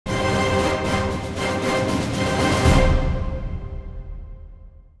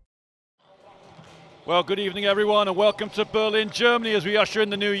Well, good evening everyone and welcome to Berlin, Germany as we usher in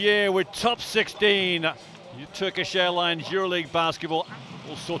the new year with top 16. Turkish Airlines EuroLeague basketball,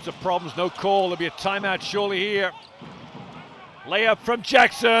 all sorts of problems, no call, there'll be a timeout surely here. Layup from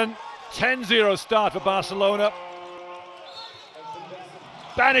Jackson, 10-0 start for Barcelona.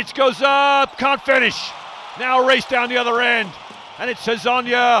 Banic goes up, can't finish. Now a race down the other end, and it's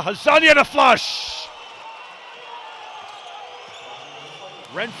Hezonja to flush.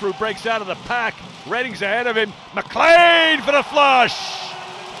 Renfrew breaks out of the pack, Redding's ahead of him, McLean for the flush!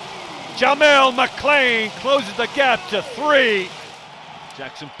 Jamel McLean closes the gap to 3.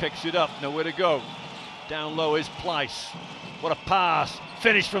 Jackson picks it up, nowhere to go. Down low is Pleiss. What a pass,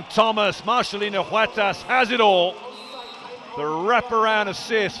 finish from Thomas, Marcelino Huertas has it all. The wraparound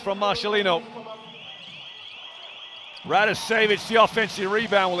assist from Marcelino. Radosevic the offensive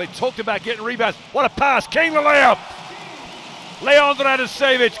rebound, well they talked about getting rebounds, what a pass, King the layup! Leon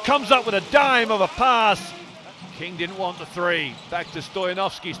Radosevic comes up with a dime of a pass. King didn't want the 3. Back to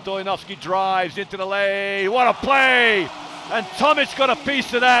Stoyanovski. Stoyanovski drives into the lane. What a play! And Tomic got a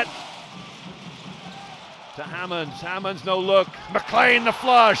piece of that. To Hammonds. Hammonds no look. McLean the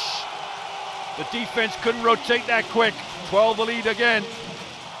flush. The defense couldn't rotate that quick. 12 the lead again.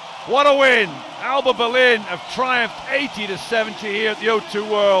 What a win! ALBA Berlin have triumphed 80-70 here at the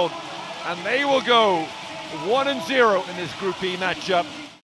O2 World. And they will go 1-0 in this Group E matchup.